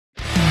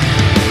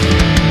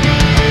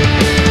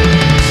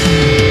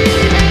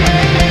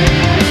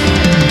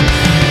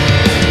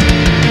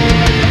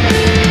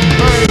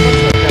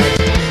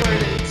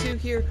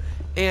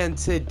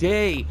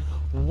today,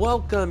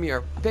 welcome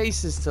your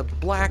faces to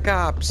Black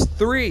Ops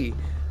 3.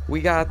 We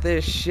got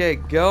this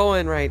shit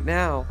going right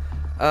now.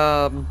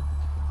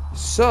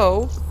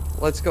 So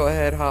let's go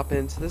ahead hop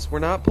into this. We're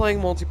not playing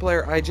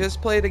multiplayer. I just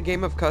played a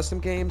game of custom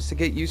games to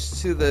get used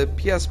to the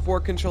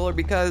PS4 controller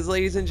because,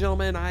 ladies and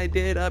gentlemen, I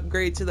did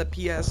upgrade to the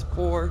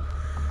PS4.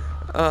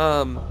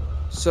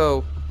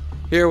 So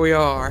here we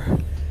are.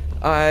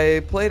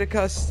 I played a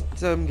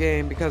custom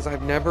game because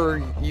I've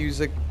never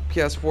used a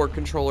PS4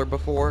 controller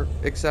before,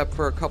 except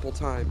for a couple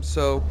times,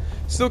 so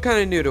still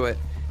kind of new to it.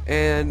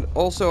 And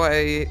also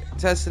I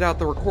tested out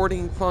the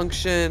recording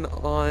function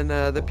on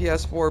the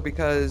PS4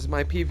 because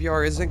my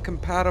PVR isn't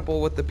compatible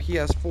with the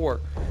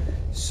PS4.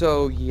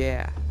 So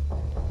yeah.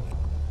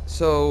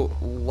 So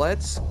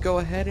let's go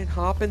ahead and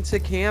hop into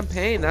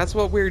campaign. That's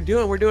what we're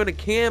doing. We're doing a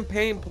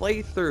campaign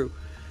playthrough.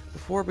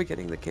 Before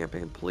beginning the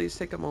campaign, please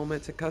take a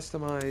moment to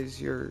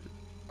customize your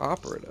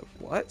operative.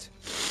 What?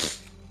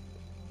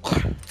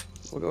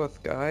 We'll go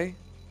with guy.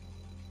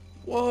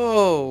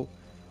 Whoa!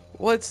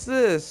 What's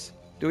this?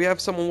 Do we have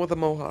someone with a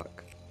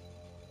mohawk?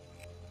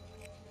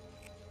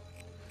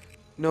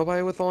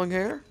 Nobody with long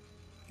hair?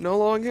 No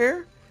long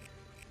hair?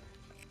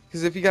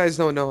 Because if you guys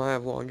don't know, I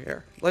have long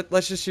hair.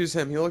 Let's just use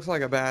him. He looks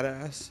like a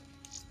badass.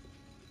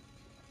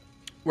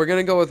 We're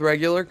gonna go with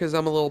regular because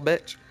I'm a little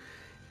bitch.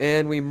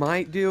 And we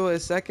might do a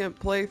second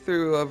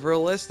playthrough of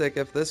realistic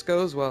if this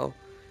goes well.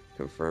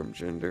 Confirm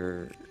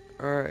gender.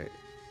 Alright.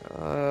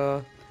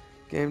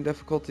 Game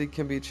difficulty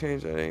can be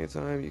changed at any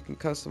time. You can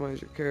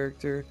customize your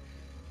character.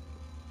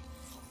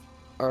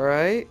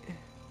 Alright.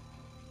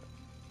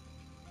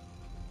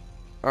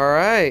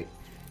 Alright.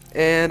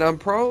 And I'm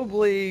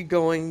probably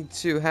going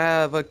to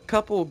have a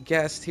couple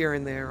guests here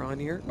and there on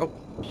here. Oh,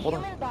 hold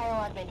on. Human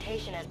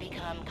bioaugmentation has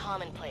become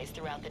commonplace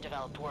throughout the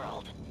developed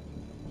world.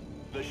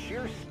 The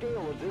sheer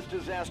scale of this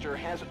disaster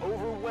has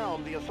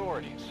overwhelmed the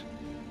authorities.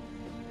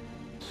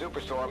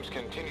 Superstorms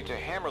continue to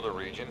hammer the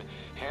region,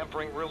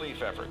 hampering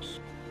relief efforts.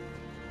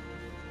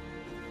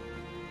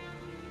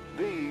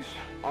 These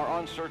are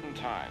uncertain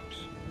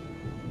times.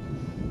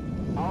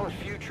 Our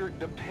future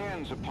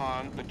depends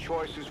upon the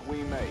choices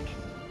we make.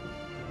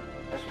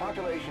 As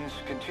populations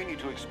continue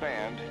to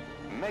expand,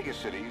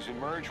 megacities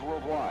emerge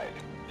worldwide.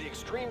 The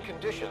extreme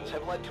conditions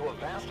have led to a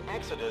vast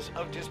exodus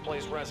of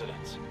displaced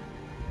residents.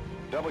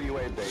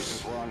 WA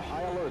bases were on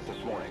high alert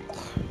this morning.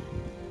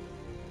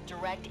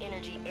 Direct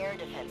energy air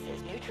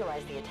defenses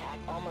neutralized the attack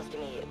almost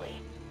immediately.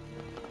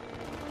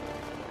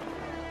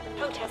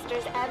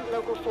 Protesters and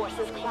local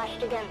forces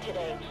clashed again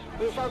today,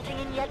 resulting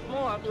in yet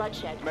more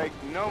bloodshed. Make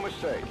no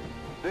mistake,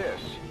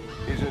 this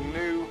is a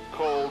new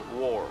Cold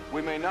War.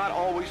 We may not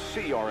always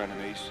see our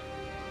enemies,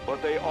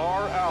 but they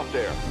are out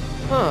there.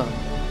 Huh.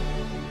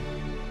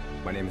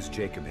 My name is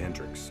Jacob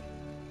Hendricks.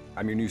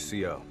 I'm your new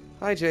CO.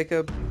 Hi,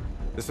 Jacob.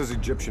 This is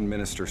Egyptian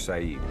Minister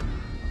Said,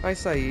 Hi,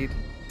 Saeed.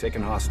 taken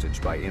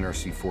hostage by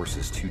NRC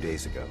forces 2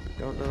 days ago.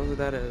 Don't know who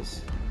that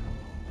is.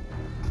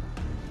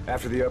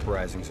 After the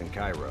uprisings in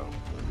Cairo,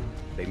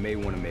 they may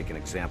want to make an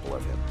example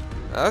of him.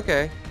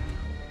 Okay.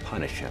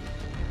 Punish him.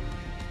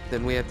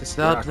 Then we have to We're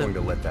stop not going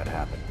them. to let that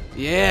happen.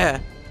 Yeah.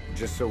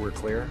 Just so we're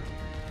clear,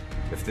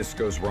 if this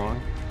goes wrong,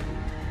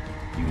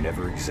 you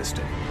never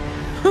existed.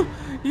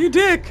 You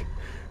dick!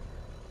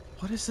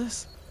 What is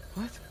this?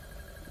 What?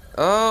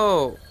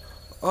 Oh.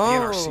 Oh. The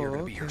NRC are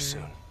gonna be here okay.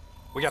 soon.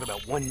 We got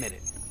about 1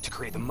 minute to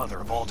create the mother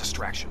of all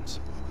distractions.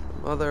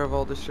 Mother of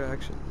all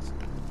distractions.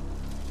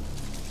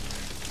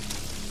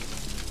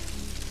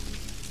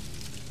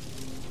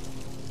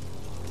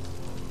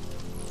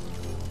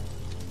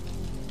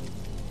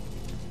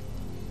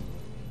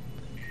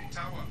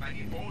 Tower, I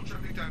need all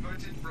traffic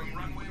diverted from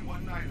runway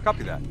 19.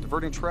 Copy that.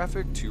 Diverting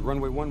traffic to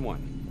runway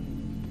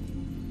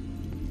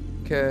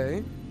 11.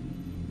 Okay.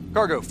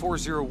 Cargo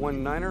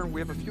 4019er,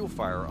 we have a fuel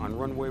fire on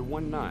runway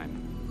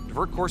 19.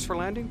 Divert course for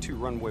landing to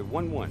runway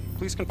 11.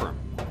 Please confirm.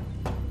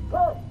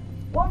 Confirmed.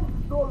 On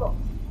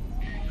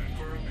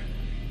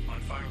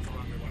fire for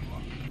runway 11.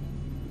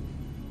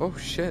 Oh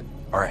shit.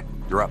 All right,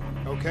 you're up.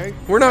 Okay.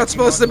 We're not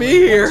supposed to be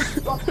here.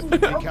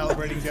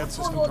 Recalibrating dead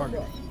system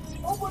target.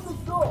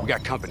 We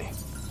got company.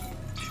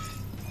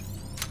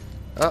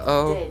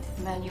 Uh-oh. Dead.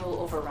 Manual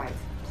override.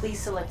 Please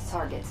select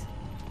target.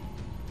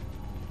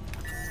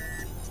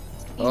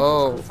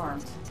 Oh. Input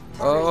confirmed. Target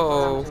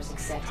Oh. parameters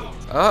accepted.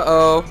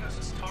 Uh-oh. This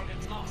is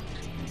target locked.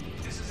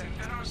 This is an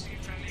NRC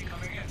friendly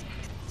coming in.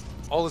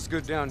 All is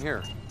good down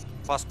here.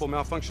 Possible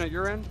malfunction at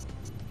your end?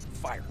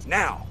 Fire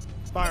now!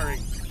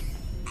 Firing.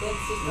 Dead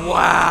system.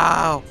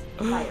 Wow.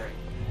 Firing.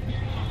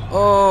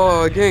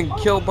 Oh, getting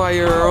killed by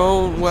your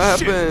own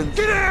weapons.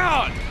 Get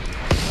out!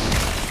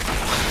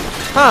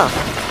 Huh.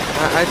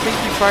 I think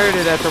you fired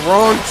it at the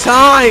wrong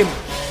time.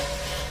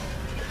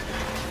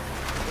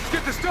 Let's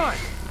get this done!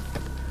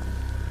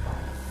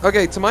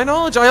 Okay, to my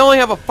knowledge, I only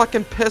have a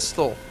fucking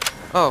pistol.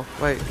 Oh,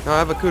 wait. No, I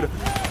have a Kuda.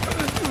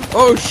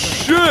 Oh,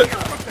 shit.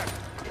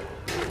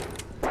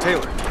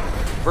 Taylor,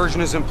 version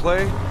is in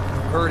play.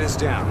 Herd is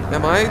down.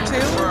 Am I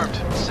Taylor?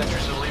 Confirmed.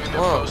 Sentries are leaving their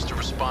Whoa. post to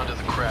respond to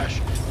the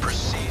crash.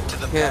 Proceed to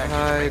the Can't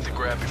hide.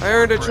 I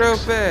earned a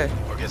trophy.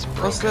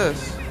 What's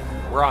this?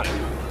 We're on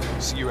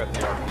it. See you at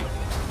the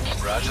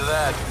RP. Roger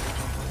that.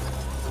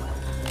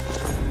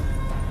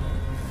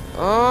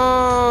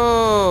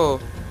 Oh,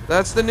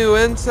 that's the new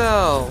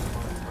intel.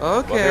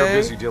 While they're Okay.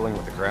 busy dealing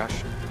with the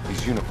crash,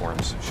 these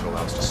uniforms should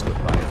allow us to slip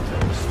by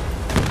unnoticed.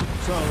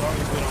 So long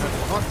as we don't have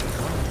to hunt them,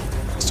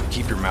 huh? So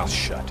keep your mouth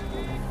shut.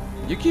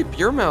 You keep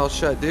your mouth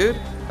shut, dude.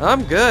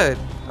 I'm good.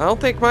 I don't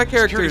think my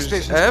Security character's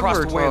stations ever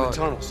across the way in the talked.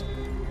 tunnels.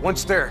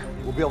 Once there,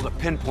 we'll be able to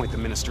pinpoint the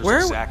minister's Where-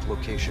 exact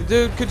location.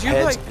 Dude, could you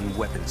Heads like... and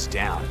weapons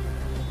down.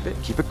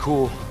 Keep it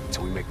cool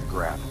until we make the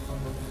grab.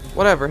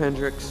 Whatever,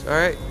 Hendrix,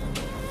 alright?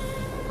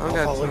 I I'll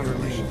got follow time. your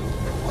lead.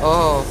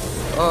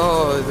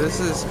 Oh, this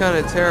is kind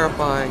of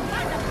terrifying.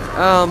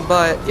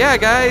 But yeah,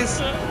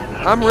 guys,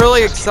 I'm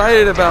really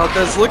excited about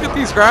this. Look at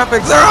these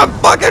graphics. They're on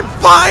fucking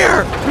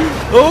fire!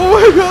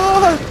 Oh my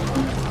god!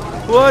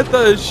 What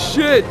the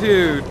shit,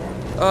 dude?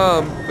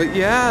 But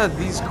yeah,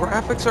 these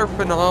graphics are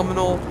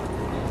phenomenal.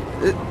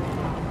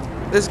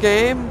 This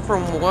game,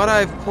 from what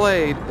I've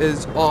played,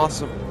 is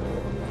awesome.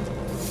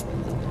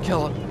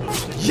 Kill him.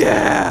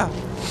 Yeah!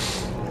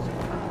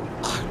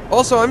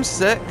 Also, I'm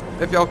sick,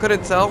 if y'all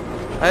couldn't tell.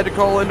 I had to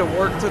call into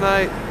work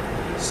tonight,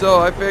 so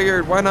I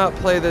figured why not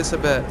play this a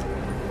bit?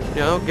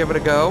 You know, give it a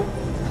go.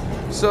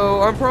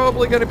 So I'm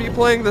probably going to be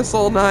playing this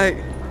all night.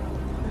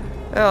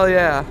 Hell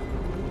yeah.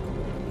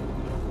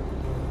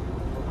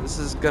 This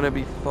is going to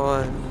be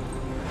fun.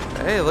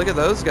 Hey, look at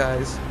those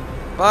guys.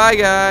 Bye,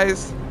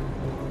 guys.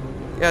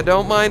 Yeah,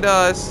 don't mind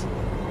us.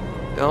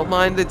 Don't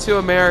mind the two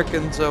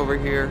Americans over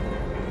here.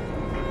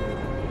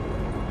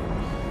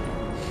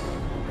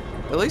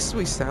 At least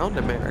we sound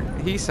American.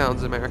 He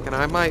sounds American.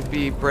 I might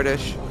be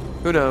British.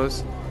 Who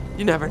knows?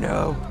 You never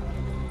know.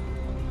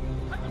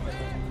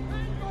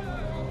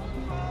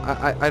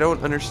 I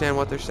don't understand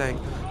what they're saying.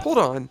 Hold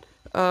on.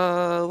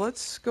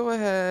 Let's go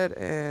ahead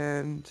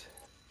and...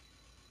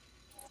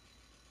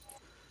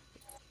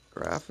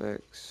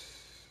 Graphics.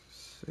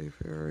 Safe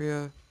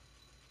area.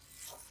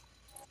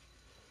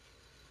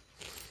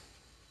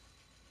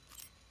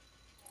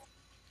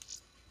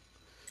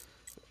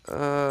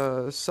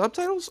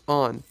 Subtitles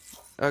on.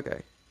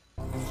 Okay.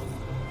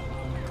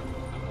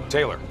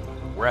 Taylor,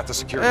 we're at the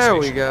security There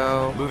station. we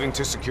go. Moving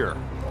to secure.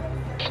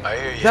 I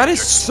hear you. That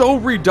is so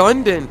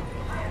redundant.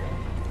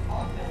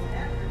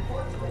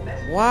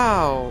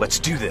 Wow. Let's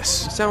do You this.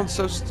 sound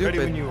so Ready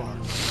when stupid. you are.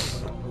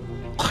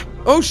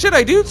 Oh shit,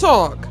 I do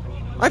talk.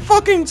 I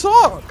fucking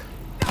talk.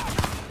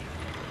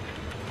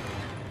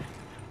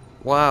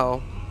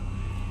 Wow.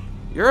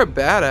 You're a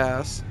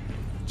badass.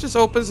 Just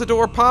opens the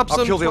door, pops I'll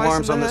him kill the twice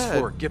alarms in on the this head.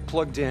 floor. Get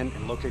plugged in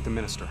and locate the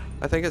minister.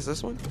 I think it's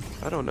this one.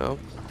 I don't know.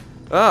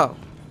 Oh.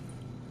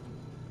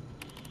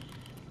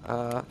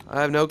 I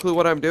have no clue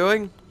what I'm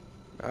doing.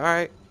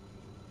 Alright.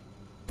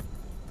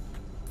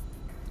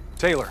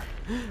 Taylor,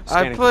 I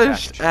scanning the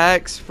pushed package.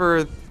 X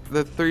for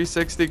the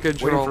 360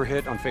 control. Waiting for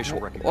hit on facial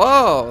recognition.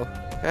 Whoa.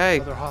 Hey.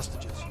 Other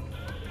hostages.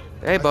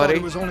 Hey, I thought buddy.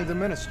 it was only the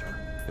minister.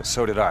 Yeah,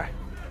 so did I.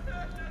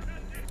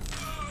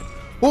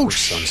 Oh, We're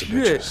sons of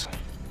shit. bitches.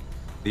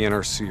 The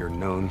NRC are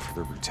known for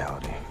their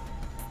brutality.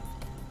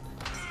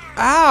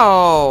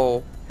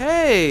 Ow.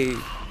 Hey.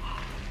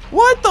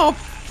 What the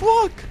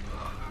fuck?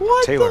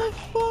 What Taylor. the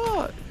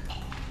fuck?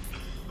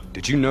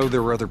 Did you know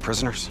there were other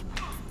prisoners?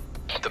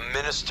 The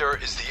minister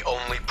is the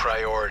only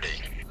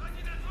priority.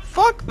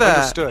 Fuck that.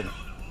 Understood.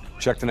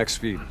 Check the next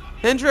feed.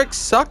 Hendrix,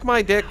 suck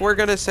my dick. We're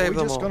gonna Are save we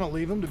them just all. gonna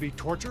leave him to be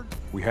tortured?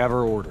 We have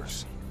our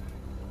orders.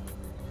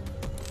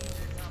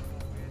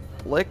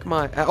 Lick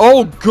my.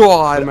 Oh Good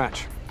god.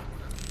 match.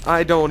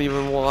 I don't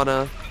even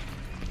wanna.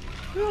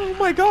 Oh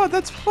my god,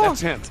 that's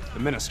fucked. That's him, the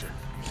minister.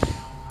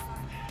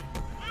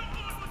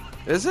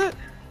 Is it?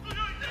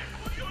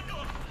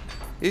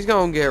 He's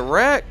gonna get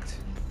wrecked.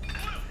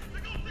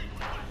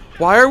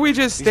 Why are we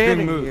just He's being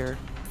standing moved. here?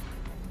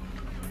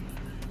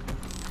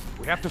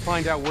 We have to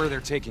find out where they're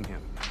taking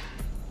him.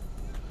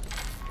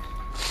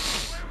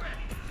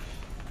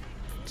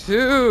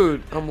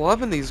 Dude, I'm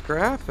loving these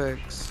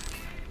graphics.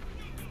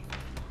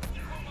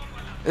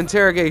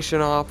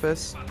 Interrogation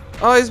office.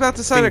 Oh, he's about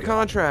to sign a Bingo.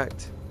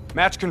 contract.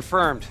 Match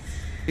confirmed.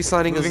 He's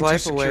signing his Moving to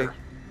life away. secure.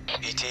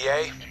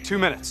 ETA? 2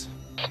 minutes.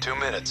 2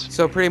 minutes.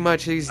 So pretty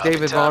much he's I'll be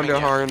David timing you.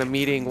 Vonderhaar in a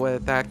meeting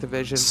with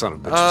Activision. Son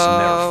of a bitch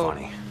Oh. is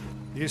never funny.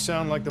 You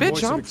sound like the Bitch,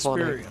 voice of I'm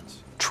funny.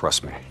 experience.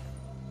 Trust me.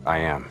 I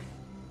am.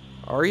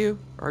 Are you?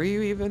 Are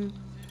you even?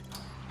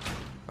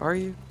 Are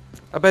you?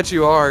 I bet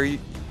you are. You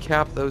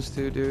cap those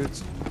two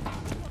dudes.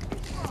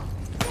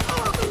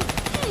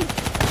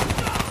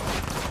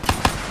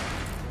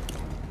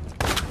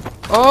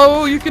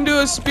 Oh, you can do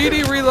a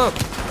speedy reload.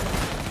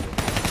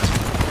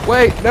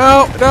 Wait,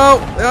 no, no,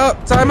 no.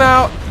 Time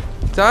out.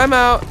 Time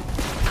out.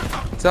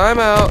 Time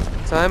out.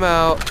 Time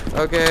out.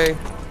 Okay.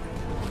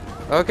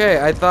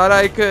 Okay, I thought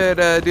I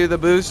could do the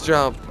boost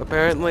jump.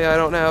 Apparently, I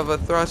don't have a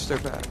thruster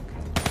pack.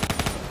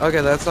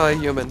 Okay, that's not a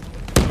human.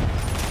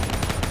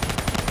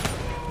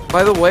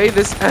 By the way,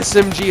 this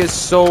SMG is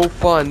so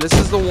fun. This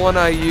is the one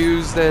I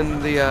used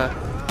in the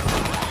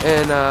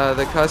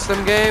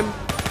custom game.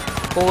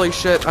 Holy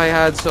shit, I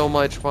had so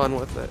much fun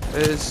with it.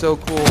 It is so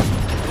cool.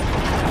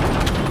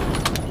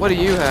 What do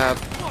you have?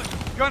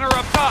 Gunner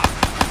up top!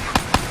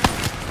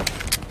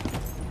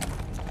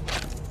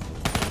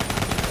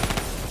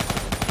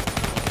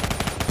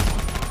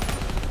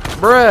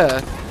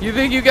 Bruh, you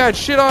think you got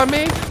shit on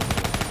me?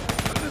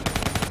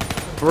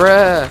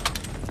 Bruh.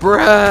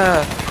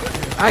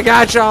 Bruh. I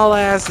got y'all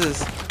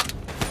asses.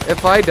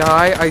 If I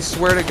die, I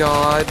swear to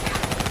God.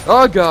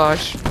 Oh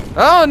gosh.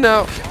 Oh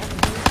no.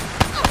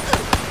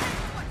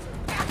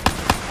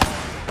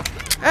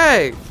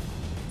 Hey!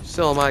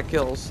 Still my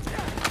kills.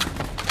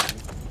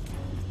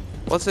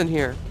 What's in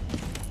here?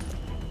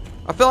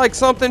 I feel like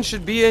something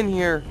should be in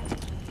here.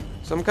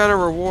 Some kind of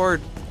reward.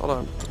 Hold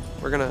on.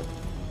 We're gonna...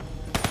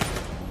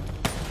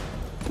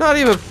 Not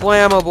even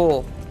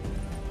flammable.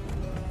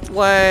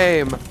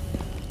 Flame.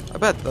 I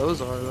bet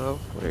those are though.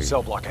 What are you?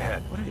 Cell block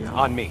ahead. What are you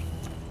On me.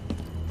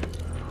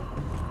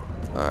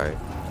 Alright.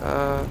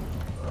 I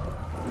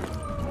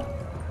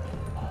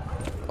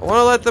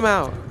wanna let them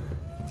out.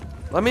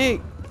 Let me...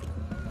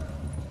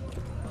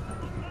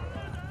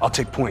 I'll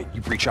take point.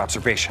 You breach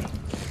observation.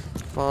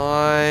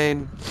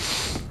 Fine.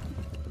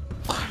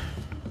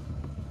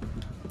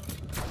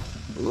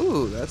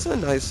 Ooh, that's a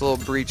nice little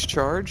breach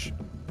charge.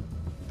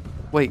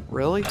 Wait,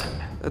 really?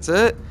 That's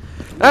it?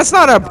 That's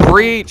not a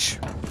breach!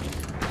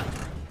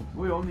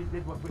 We only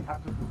did what we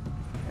have to do.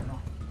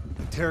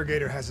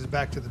 Interrogator has his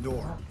back to the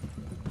door.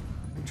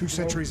 2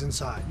 sentries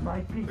inside.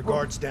 The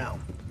guard's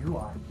down. You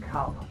are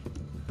coward.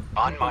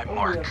 On my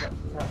mark.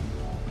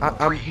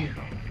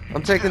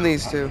 I'm taking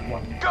these two.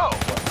 Go!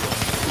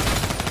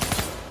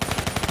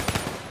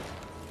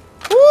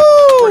 Woo!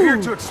 We're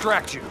here to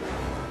extract you.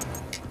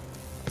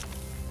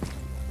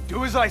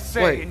 Do as I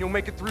say, Wait. and you'll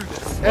make it through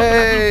this.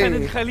 Hey!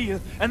 Lieutenant Khalil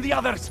and the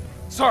others.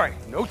 Sorry,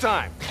 no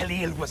time.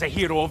 Khalil was a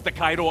hero of the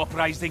Cairo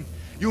uprising.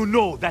 You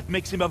know that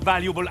makes him a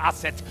valuable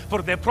asset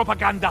for their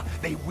propaganda.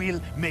 They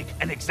will make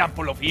an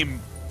example of him.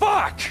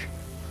 Fuck!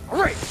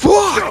 Alright.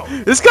 Fuck!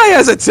 This guy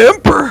has a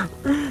temper!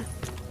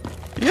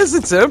 He has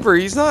a temper.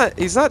 He's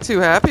not too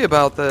happy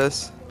about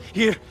this.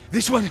 Here,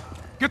 this one.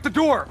 Get the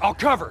door. I'll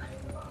cover.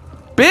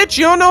 Bitch,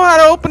 you don't know how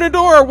to open a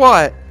door or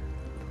what?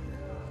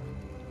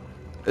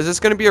 Is this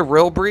gonna be a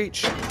real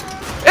breach?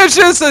 It's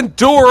just a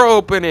door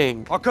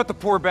opening! I'll cut the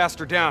poor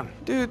bastard down.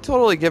 Dude,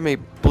 totally give me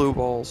blue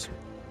balls.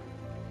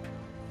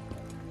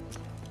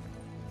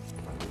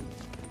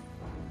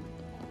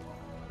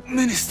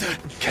 Minister.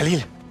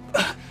 Khalil.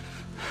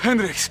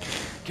 Hendricks.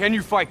 Can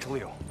you fight,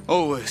 Khalil?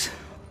 Always.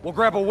 We'll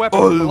grab a weapon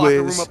from the locker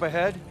Always. room up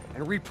ahead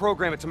and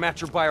reprogram it to match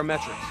your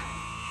biometrics.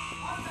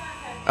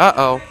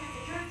 Uh-oh.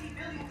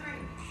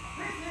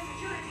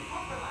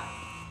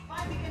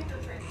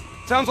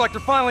 Sounds like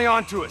they're finally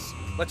on to us.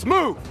 Let's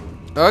move!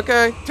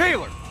 Okay.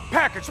 Taylor,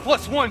 package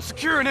 +1,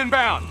 secure and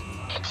inbound.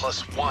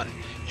 +1.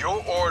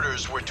 Your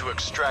orders were to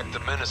extract the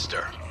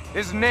minister.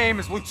 His name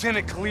is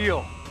Lieutenant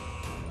Khalil.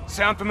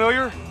 Sound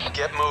familiar?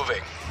 Get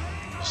moving.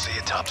 We'll see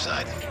you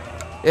topside.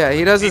 Yeah,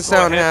 he doesn't People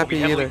sound ahead will be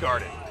happy heavily either.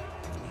 guarded.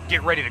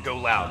 Get ready to go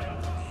loud.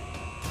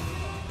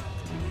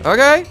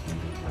 Okay.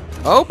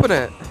 Open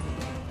it.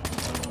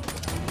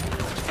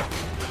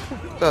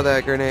 Throw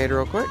that grenade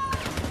real quick.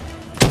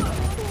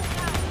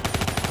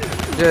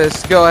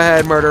 Just go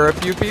ahead, murder a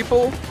few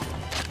people.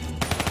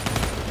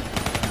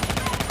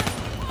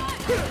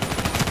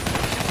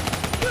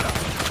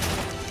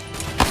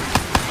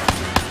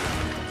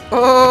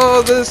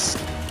 Oh, the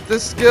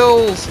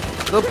skills,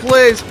 the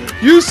plays.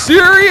 You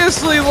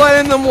seriously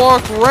letting them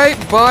walk right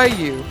by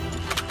you.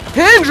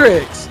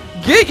 Hendricks,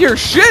 get your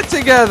shit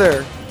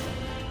together.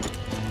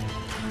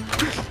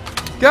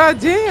 God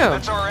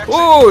damn.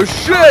 Oh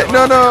shit,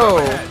 no.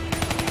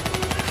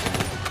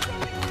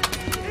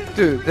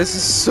 Dude, this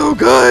is so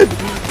good.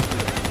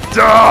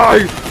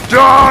 Die,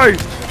 die.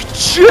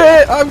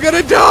 Shit, I'm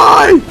gonna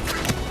die.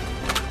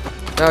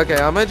 Okay,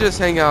 I'm gonna just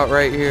hang out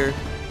right here.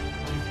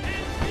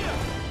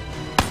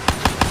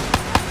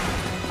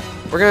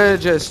 We're gonna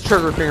just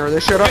trigger finger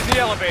this shit up. Get the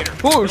elevator.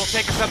 Oh, It'll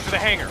take us up to the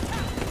hangar.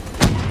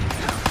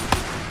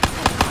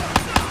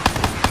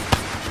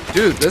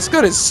 Dude, this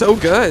gun is so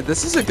good.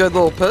 This is a good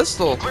little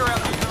pistol. Clear out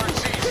the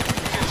RCs.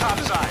 Get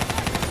topside.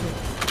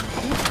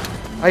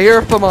 I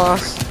hear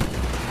FAMAS.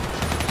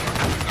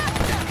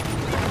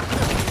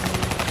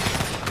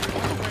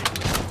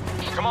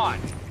 Come on.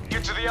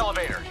 Get to the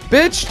elevator.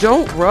 Bitch,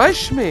 don't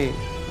rush me.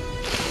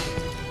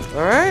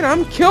 Alright,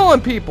 I'm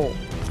killing people.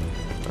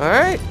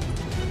 Alright.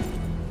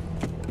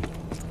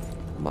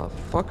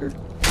 Motherfucker.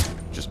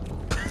 Just.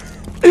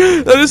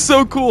 That is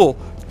so cool.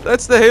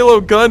 That's the Halo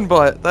gun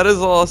butt. That is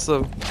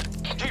awesome.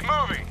 Keep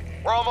moving.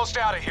 We're almost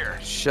out of here.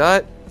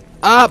 Shut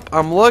up.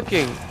 I'm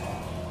looking.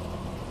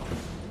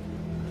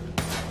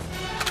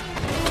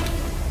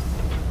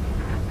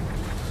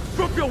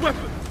 Drop your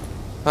weapon.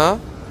 Huh?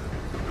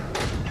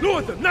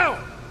 Lower them now.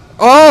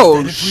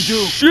 Oh,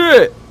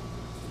 shit.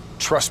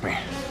 Trust me,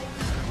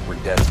 we're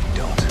dead if we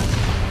don't.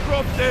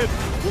 Drop dead.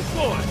 Move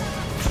forward.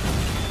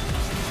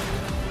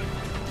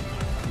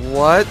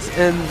 What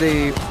in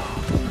the...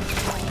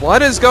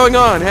 What is going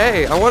on?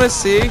 Hey, I want to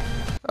see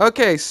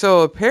Okay,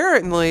 so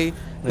apparently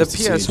Nice the to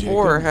see you,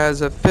 PS4 Jacob.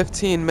 has a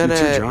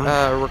 15-minute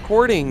John.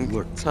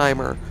 recording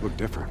timer, Look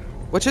different.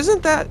 which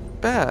isn't that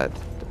bad.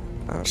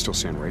 You still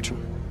seeing Rachel?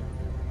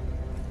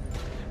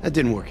 That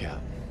didn't work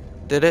out.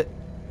 Did it?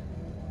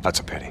 That's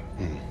a pity.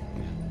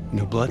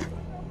 No blood?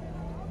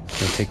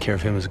 Don't take care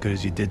of him as good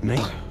as you did me?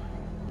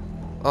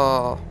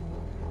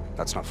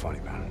 That's not funny,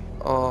 man.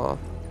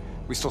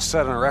 We still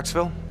set on our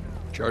exfil?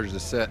 Charges are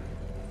set.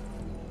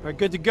 All right,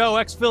 good to go.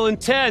 Exfil in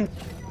 10.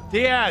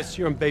 Diaz,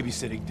 you're on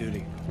babysitting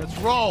duty. Let's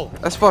roll.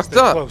 That's fucked Stay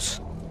up. Close.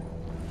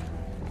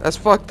 That's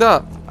fucked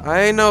up.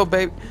 I ain't no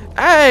baby.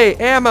 Hey,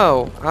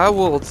 ammo! I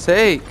will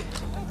take.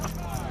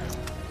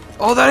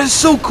 Oh, that is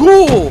so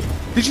cool!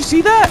 Did you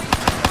see that?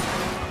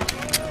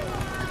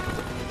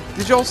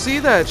 Did y'all see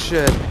that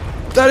shit?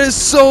 That is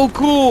so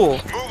cool!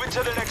 Move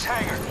into the next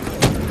hangar.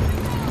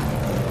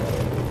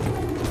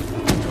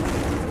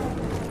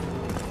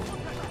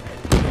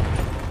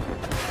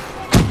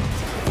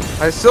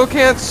 I still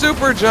can't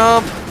super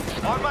jump.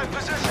 On my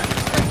position.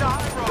 Take the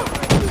high road.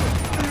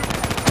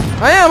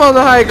 I am on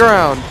the high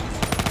ground.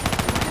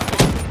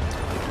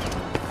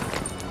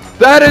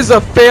 That is a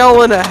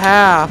fail and a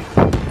half.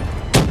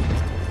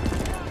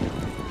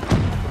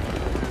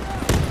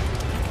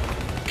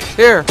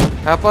 Here,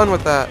 have fun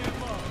with that.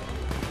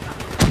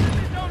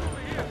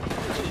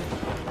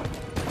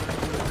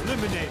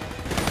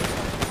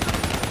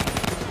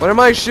 What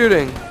am I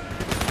shooting?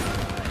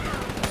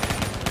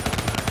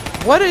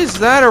 What is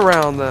that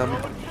around them?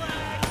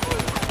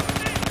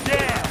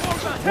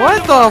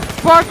 What the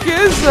fuck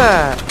is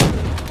that?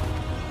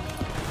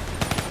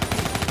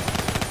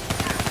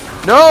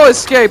 No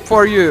escape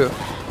for you!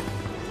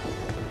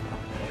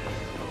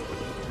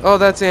 Oh,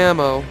 that's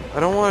ammo. I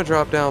don't want to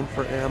drop down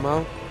for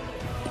ammo.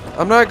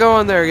 I'm not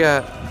going there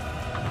yet.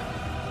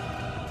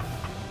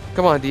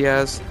 Come on,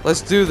 Diaz.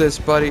 Let's do this,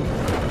 buddy.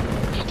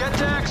 Get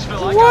to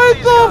exfil. What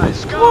the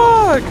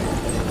fuck?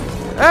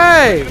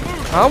 Hey!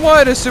 I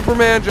wanted a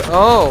Superman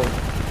oh.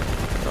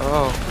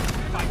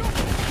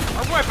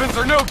 Our weapons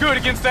are no good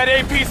against that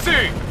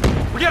APC!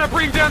 We gotta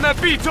bring down that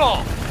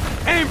VTOL!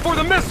 Aim for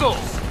the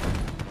missiles!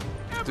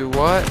 Do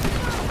what?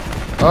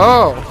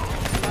 Oh.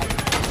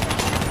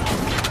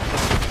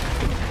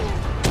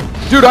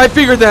 Dude, I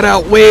figured that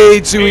out way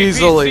too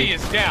easily. APC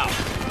is down.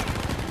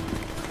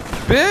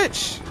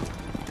 Bitch!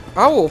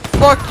 I will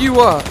fuck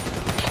you up.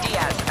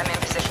 Diaz, I'm in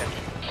position.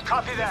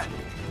 Copy that.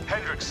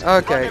 Hendricks.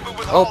 Okay,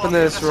 open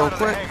this real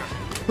quick.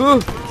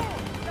 Whew.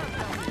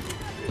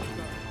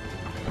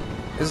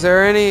 Is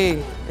there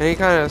any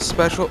kind of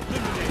special?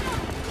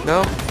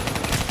 No?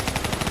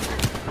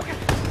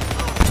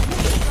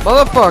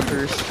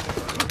 Motherfuckers.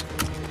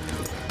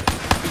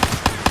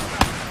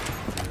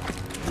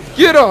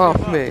 Get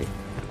off me.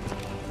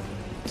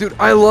 Dude,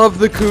 I love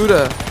the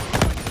CUDA.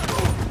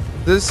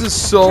 This is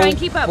so Try and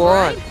keep up,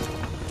 fun. right?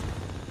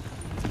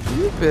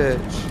 You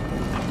bitch.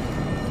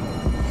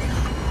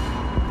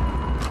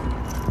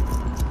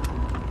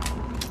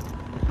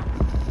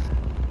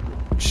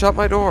 Shut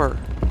my door.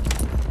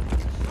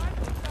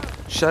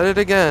 Shut it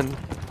again.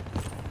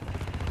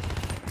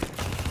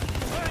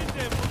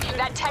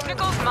 That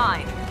technical's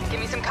mine. Give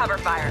me some cover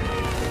fire.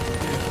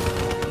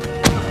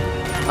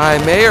 I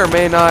may or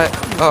may not.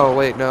 Oh,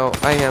 wait, no.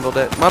 I handled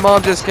it. My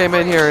mom just came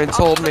in here and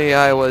told me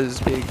I was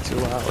being too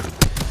loud.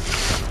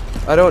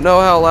 I don't know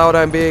how loud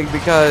I'm being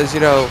because, you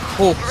know,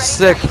 whole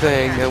sick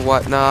thing and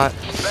whatnot.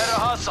 Better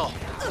hustle.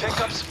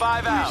 Pickups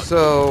 5 out.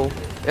 So,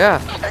 yeah.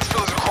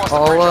 Exfil is across the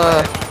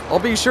bridge. I'll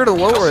be sure to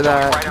lower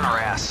that. Right on our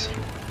ass.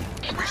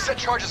 We've set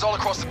charges all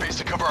across the base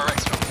to cover our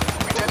exfil.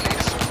 We detonate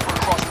as soon as we're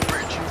across the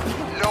bridge.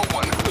 No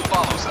one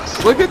follows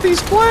us. Look at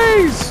these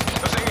plays!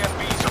 Those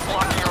AFBs are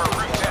blocking our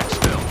route to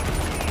exfil.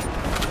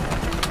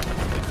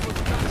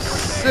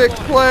 Sick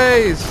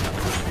plays!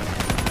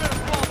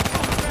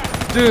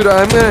 Dude,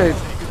 I'm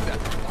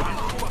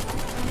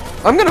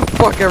gonna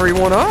fuck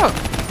everyone up.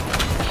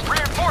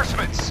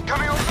 Reinforcements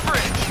coming over the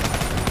bridge.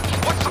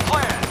 What's the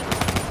plan?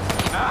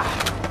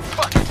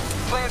 Fuck it.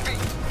 Plan B.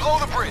 Blow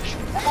the bridge.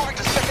 We're moving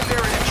to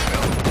secondary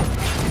exfil.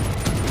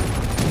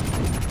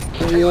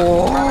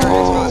 Primary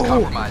exfil is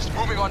compromised.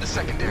 Moving on to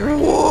secondary.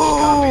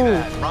 Copy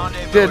that.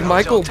 Rendezvous Did at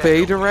Michael Hotel Bay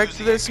Tango. direct Use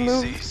the this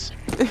movie? APCs.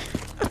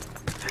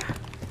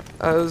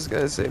 I was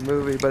gonna say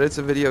movie, but it's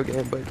a video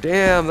game. But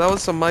damn, that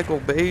was some Michael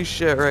Bay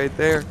shit right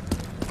there.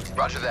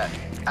 Roger that.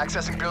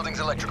 Accessing building's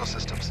electrical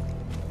systems.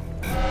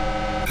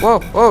 Whoa,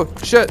 whoa,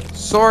 shit.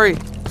 Sorry.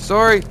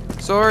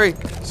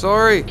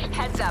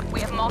 Heads up, we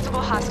have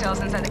multiple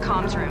hostiles inside the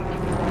comms room.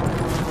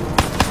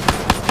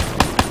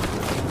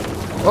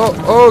 Oh,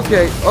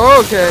 okay.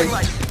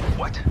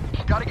 What?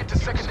 Gotta get to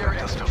secondary.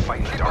 They'll still fight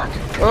in the dark.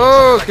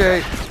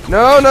 Okay.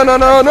 No.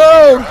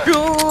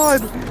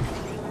 God.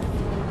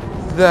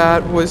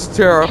 That was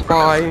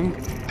terrifying.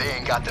 They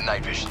ain't got the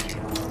night vision.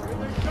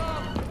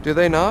 Do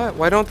they not?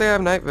 Why don't they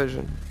have night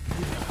vision?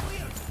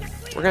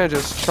 We're gonna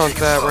just chunk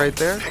that right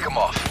there. Pick them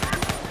off.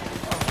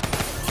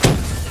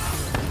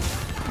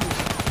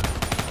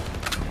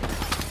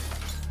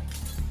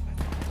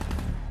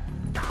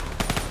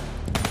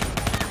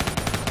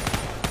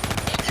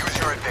 Use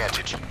your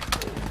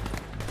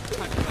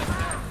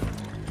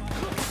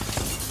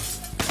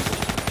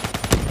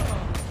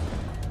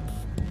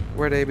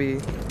Where they be?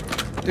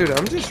 Dude,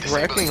 I'm just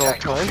wrecking all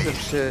kinds of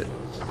shit.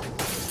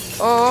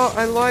 Oh,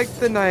 I like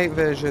the night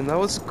vision. That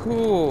was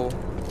cool.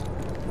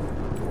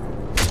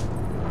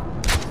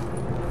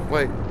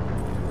 Wait.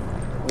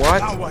 What?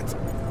 Now what?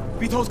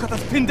 Vito's got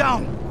us pinned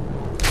down.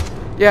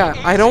 Yeah,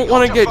 I don't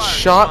want to get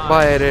shot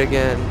by it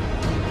again.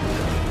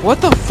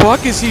 What the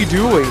fuck is he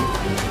doing?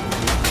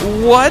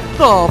 What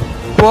the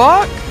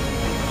fuck?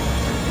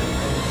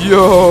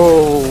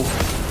 Yo.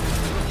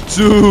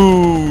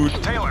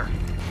 Dude. Taylor,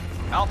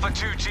 Alpha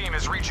 2 team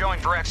has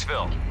rejoined for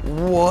exfil.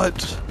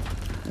 What?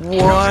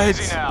 What?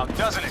 Easy now,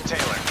 doesn't it,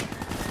 Taylor?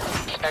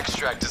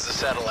 Extract is the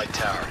satellite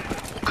tower.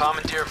 We'll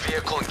commandeer a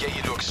vehicle and get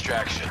you to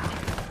extraction.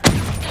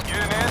 You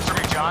didn't answer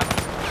me, John.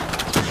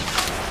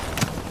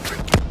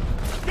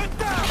 Get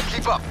down!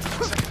 Keep up.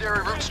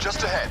 Secondary route's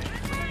just ahead.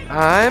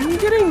 I'm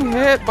getting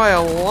hit by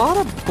a lot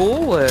of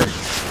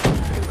bullets.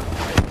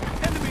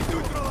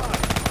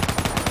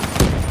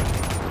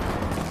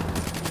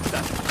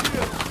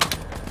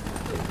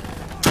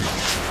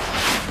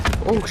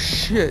 Oh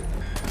shit.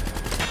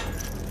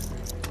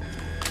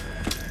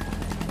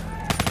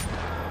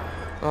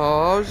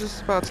 Oh, I was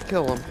just about to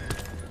kill him.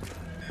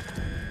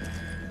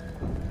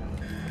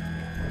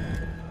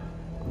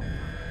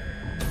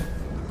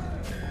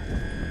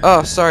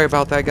 Oh, sorry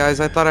about that, guys.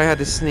 I thought I had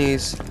to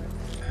sneeze.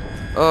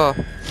 Oh.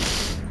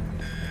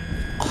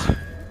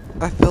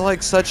 I feel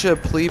like such a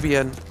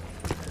plebeian.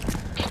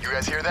 You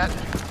guys hear that?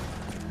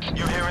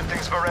 You hearing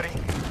things already?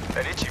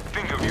 That itchy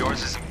finger of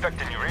yours is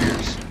infecting your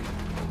ears.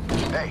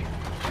 Hey,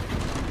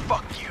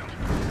 fuck you.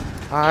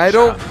 I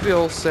don't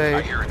feel safe.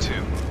 I hear it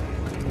too.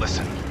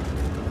 Listen.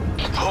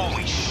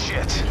 Holy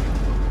shit.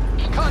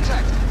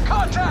 Contact!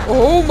 Contact!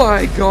 Oh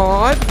my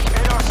god!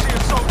 NRC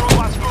assault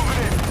robots moving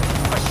in.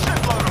 A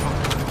shitload of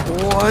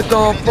them. What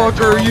the fuck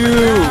are you?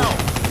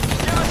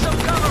 Give us some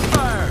cover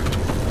fire.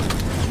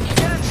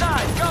 Get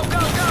inside. Go,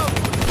 go, go.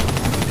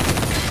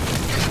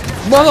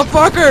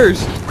 Motherfuckers!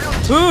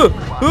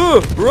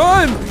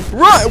 Run!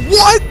 Run!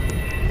 What?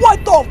 What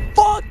the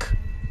fuck?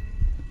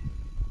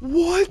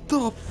 What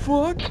the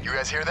fuck? You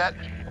guys hear that?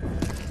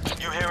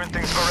 You hearing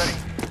things already?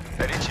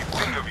 That itchy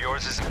finger of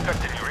yours is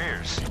infecting your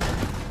ears.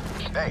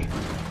 Hey,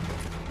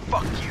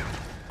 fuck you.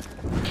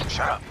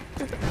 Shut up.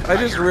 I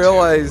just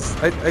realized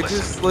I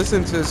just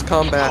listened to his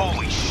combat.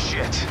 Holy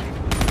shit.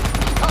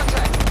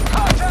 Contact!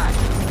 Contact!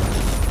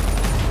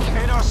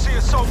 NRC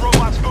assault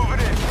robots moving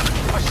in.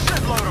 A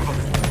shitload of them.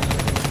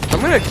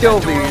 I'm gonna kill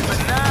these.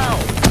 Open now.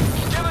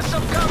 Give us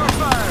some cover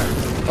fire.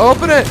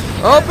 Open it!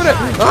 Open it!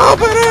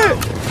 Open it!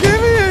 Get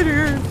me in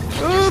here!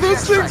 Oh,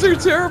 those things are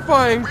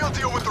terrifying.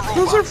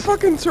 Those are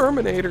fucking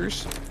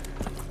Terminators.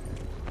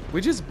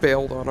 We just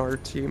bailed on our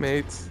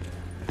teammates.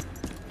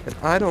 And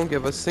I don't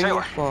give a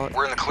single fuck.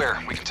 We're in the clear.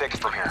 We can take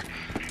it from here.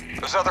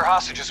 Those other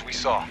hostages we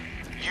saw.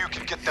 You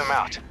can get them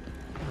out.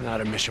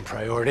 Not a mission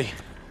priority.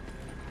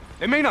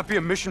 They may not be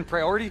a mission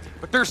priority,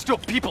 but they're still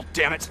people,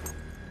 damn it.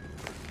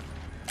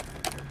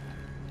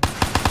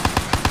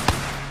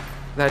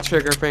 That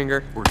trigger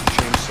finger. We're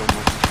changed so much.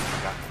 I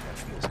forgot what that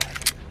feels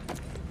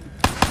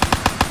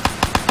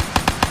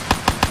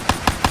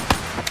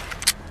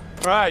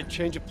like. Right,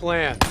 change of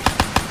plan.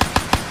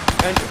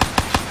 Bender,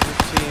 your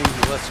team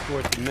will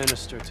escort the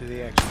minister to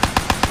the exit.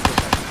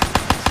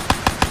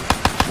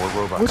 More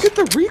robots. Look at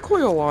the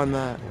recoil on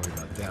that. Don't worry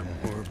about them.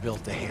 We're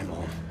built to handle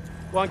them.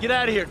 Come on, get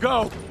out of here.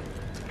 Go!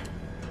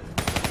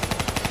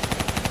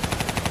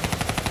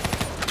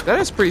 That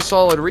is pretty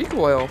solid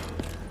recoil.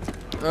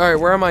 Alright,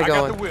 where am I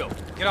going? I got the wheel.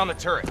 Get on the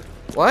turret.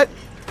 What?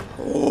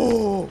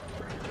 Oh.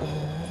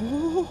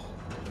 Oh.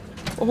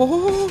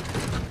 Oh.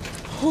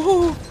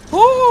 Oh.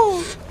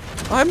 Oh.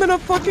 I'm in a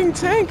fucking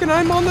tank and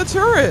I'm on the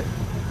turret.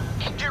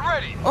 Get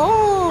ready.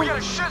 Oh. We got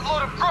a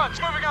shitload of grunts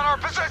moving on our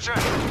position.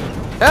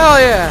 Hell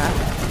yeah.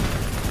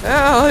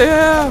 Hell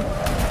yeah.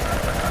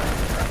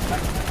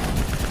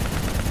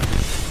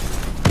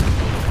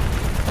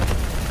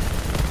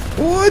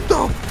 What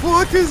the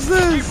fuck is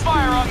this? Keep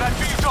fire on that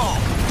VTOL.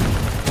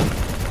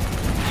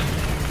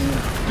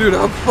 Dude,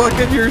 I'm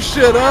fucking your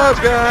shit up,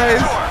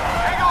 guys.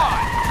 Hang on.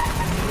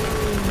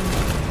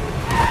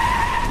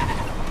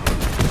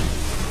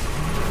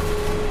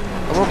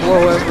 I'm gonna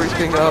blow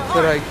everything up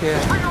that I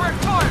can.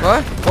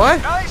 What?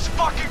 What? Nice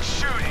fucking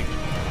shooting.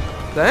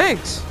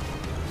 Thanks.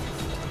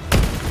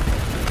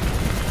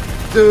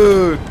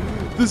 Dude,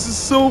 this is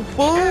so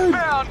fun.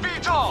 Inbound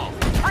VTOL.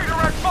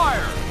 Redirect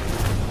fire.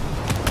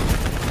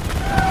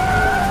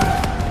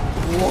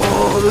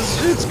 Whoa,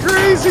 this shit's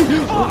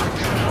crazy.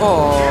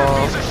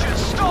 Oh.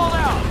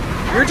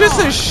 You're just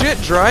a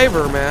shit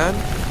driver, man.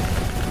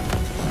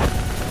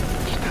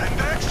 And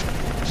next,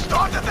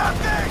 started that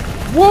thing.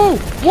 Whoa,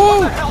 whoa,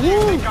 What the hell do you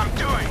whoa. think I'm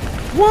doing?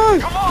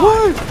 What? Come on.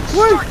 What?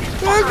 What?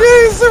 I'm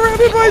getting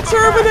surrounded by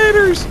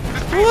Terminators.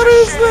 What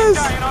is this?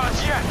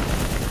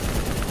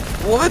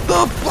 What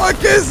the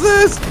fuck is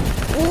this?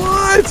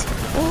 What?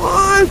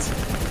 What?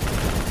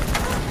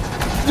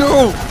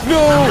 No,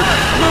 no,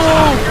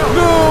 no,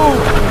 no.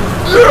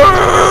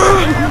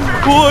 Yeah!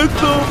 What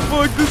the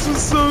fuck? This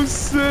is so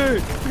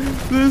sick.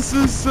 This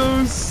is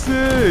so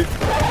sick.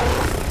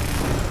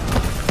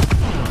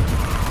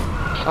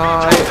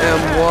 I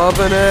am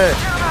loving it.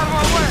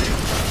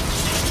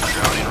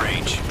 Drone in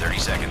range. 30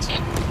 seconds.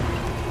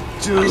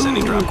 Dude.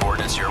 Sending drop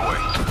coordinates your way.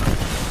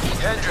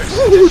 Hendricks,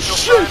 Oh, digital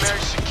shit.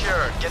 primary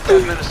secured. Get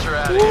that minister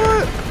out of here.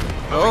 Moving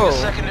Oh. to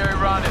secondary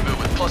rendezvous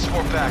with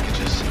 +4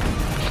 packages.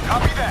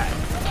 Copy that.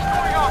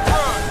 Going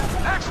off-road.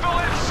 Exfil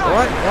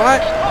inside.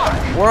 What?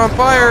 We're on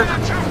fire.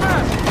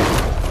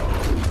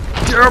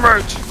 Damn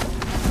it!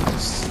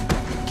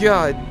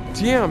 God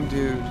damn,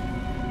 dude.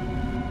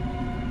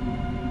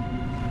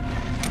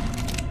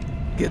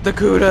 Get the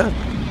CUDA.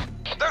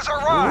 There's our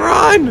ride.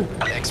 Run!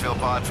 Exfil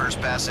pod first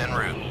pass en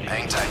route.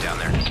 Hang tight down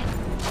there.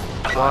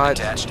 Pod What?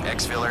 detached.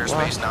 Exfil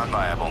airspace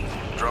non-viable.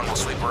 Drone will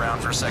sweep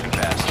around for a second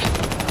pass.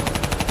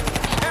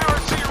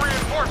 NRC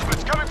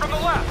reinforcements coming from the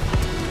left.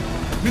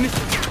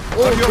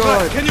 Oh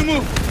god. Can you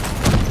move?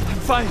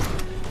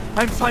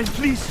 I'm fine.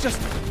 Please, just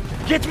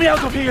get me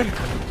out of here.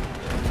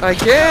 I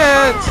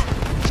can't!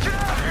 Get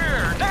out of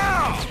here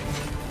now.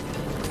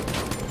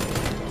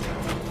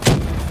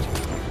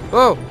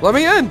 Oh, let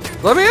me in!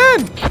 Let me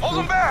in! Hold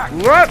them back.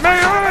 Let me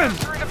in!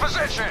 They're in a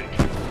position.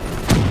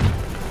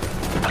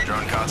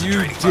 Drone You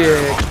concentrating fire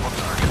on dick. multiple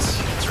targets.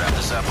 Let's wrap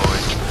this up,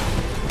 boys.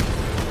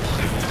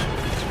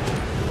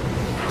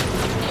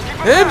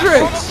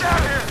 Hendricks! Almost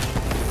out here.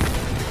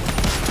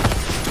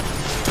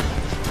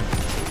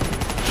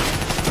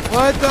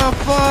 What the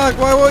fuck?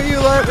 Why won't you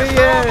let me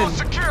They're in? almost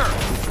secure.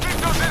 Keep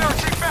those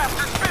NRC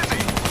bastards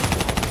busy.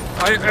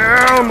 I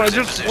am! I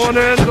just want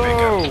in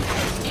though!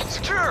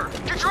 Secure.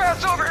 Get your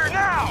ass over here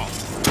now.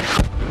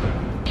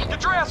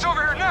 Get your ass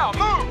over here now.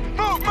 Move.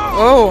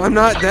 Oh, I'm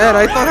not dead.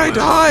 I thought I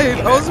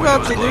died. I was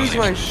about to lose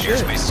my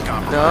shit.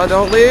 No,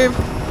 don't leave.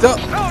 Don't.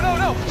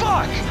 No.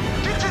 Fuck.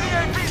 Get to the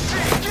APC.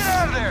 Get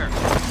out of there.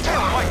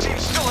 Taylor, my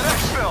team's still at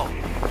Exfil.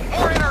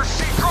 More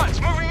NRC grunts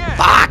moving in.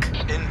 Fuck!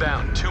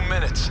 Inbound, 2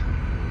 minutes.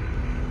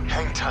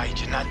 Hang tight,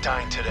 you're not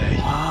dying today.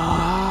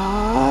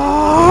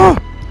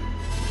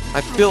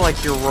 I feel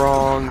like you're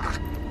wrong.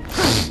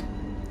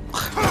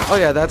 Oh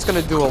yeah, that's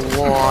gonna do a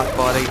lot,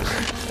 buddy.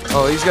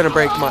 Oh, he's gonna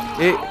break my...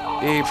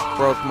 He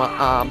broke my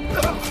arm.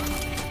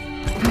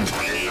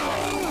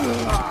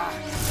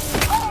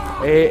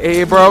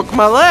 He broke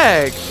my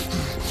leg.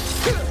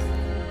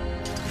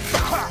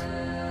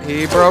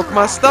 He broke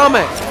my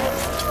stomach.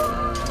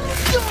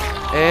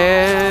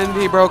 And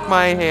he broke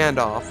my hand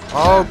off.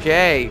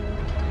 Okay.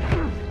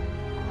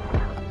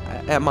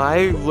 Am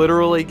I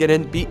literally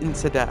getting beaten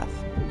to death?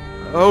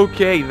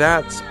 Okay,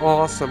 that's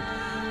awesome.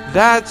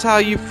 That's how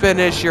you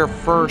finish your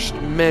first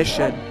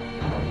mission.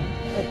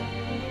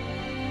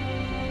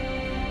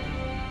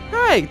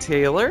 Hi,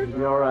 Taylor.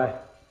 You alright?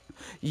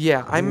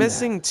 Yeah, I'm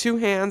missing 2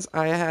 hands.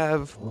 I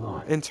have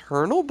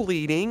internal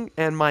bleeding,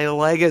 and my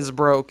leg is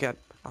broken.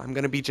 I'm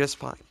gonna be just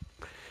fine.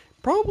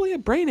 Probably a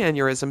brain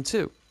aneurysm,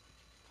 too.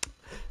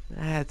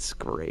 That's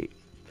great.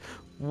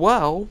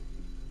 Well,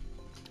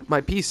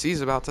 my PC's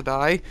about to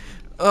die.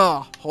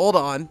 Oh, hold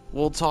on.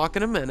 We'll talk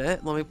in a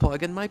minute. Let me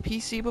plug in my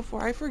PC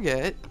before I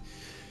forget.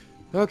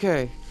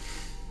 Okay.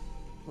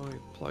 Let me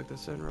plug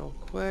this in real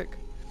quick.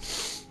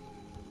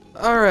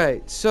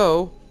 Alright,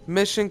 so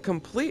mission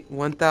complete.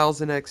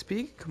 1000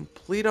 XP.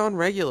 Complete on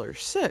regular.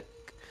 Sick.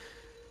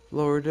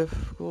 Lower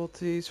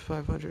difficulties.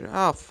 500.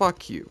 Ah,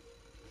 fuck you.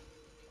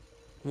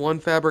 1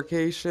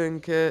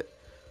 fabrication kit.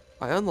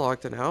 I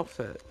unlocked an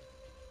outfit.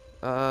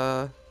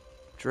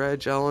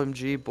 Dredge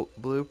LMG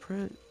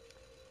blueprint.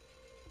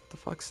 What the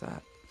fuck's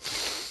that?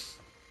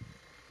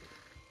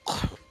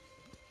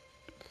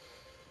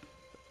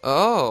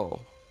 Oh.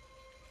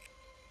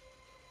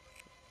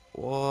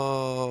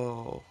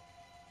 Whoa.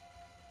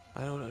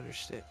 I don't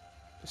understand.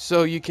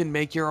 So you can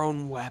make your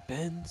own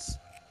weapons?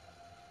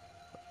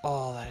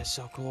 Oh, that is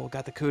so cool.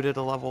 Got the CUDA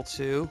to level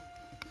 2.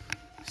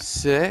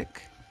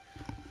 Sick.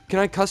 Can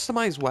I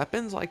customize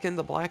weapons like in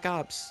the Black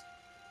Ops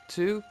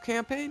 2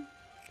 campaign?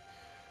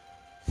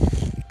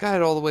 Got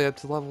it all the way up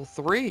to level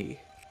 3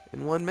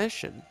 in 1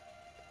 mission.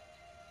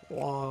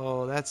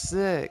 Whoa, that's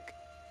sick.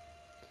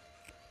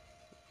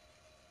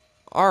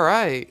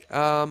 Alright,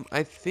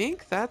 I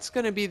think that's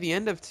going to be the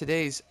end of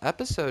today's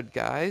episode,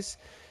 guys.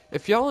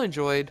 If y'all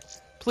enjoyed,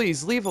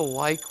 please leave a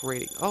like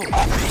rating. Oh,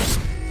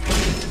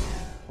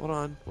 hold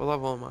on. What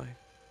level am I?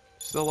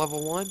 Still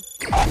level 1?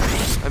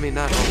 I mean,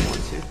 not level 1,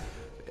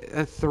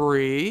 2.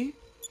 3.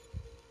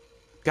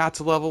 Got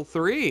to level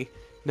 3.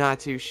 Not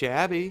too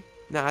shabby.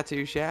 Not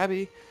too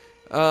shabby.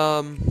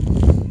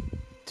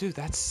 Dude,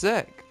 that's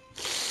sick.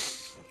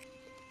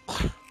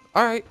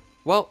 Alright,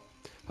 well,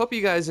 hope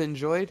you guys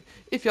enjoyed.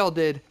 If y'all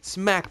did,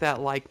 smack that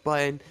like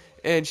button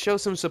and show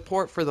some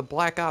support for the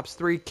Black Ops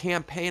 3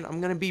 campaign. I'm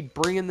going to be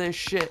bringing this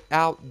shit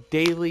out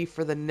daily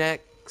for the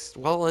next,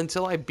 well,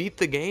 until I beat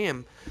the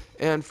game.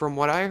 And from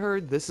what I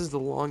heard, this is the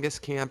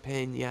longest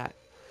campaign yet.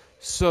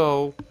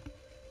 So,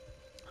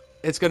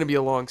 it's going to be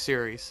a long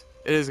series.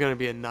 It is going to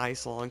be a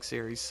nice long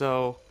series.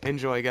 So,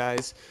 enjoy,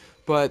 guys.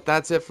 But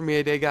that's it for me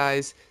today,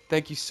 guys.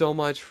 Thank you so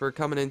much for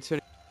coming in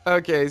tuning.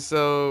 Okay,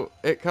 so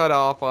it cut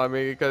off on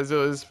me because it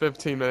was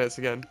 15 minutes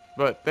again.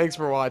 But thanks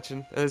for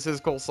watching. And this is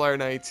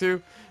ColeSlayer92,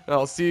 and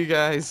I'll see you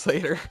guys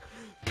later.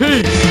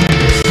 Peace!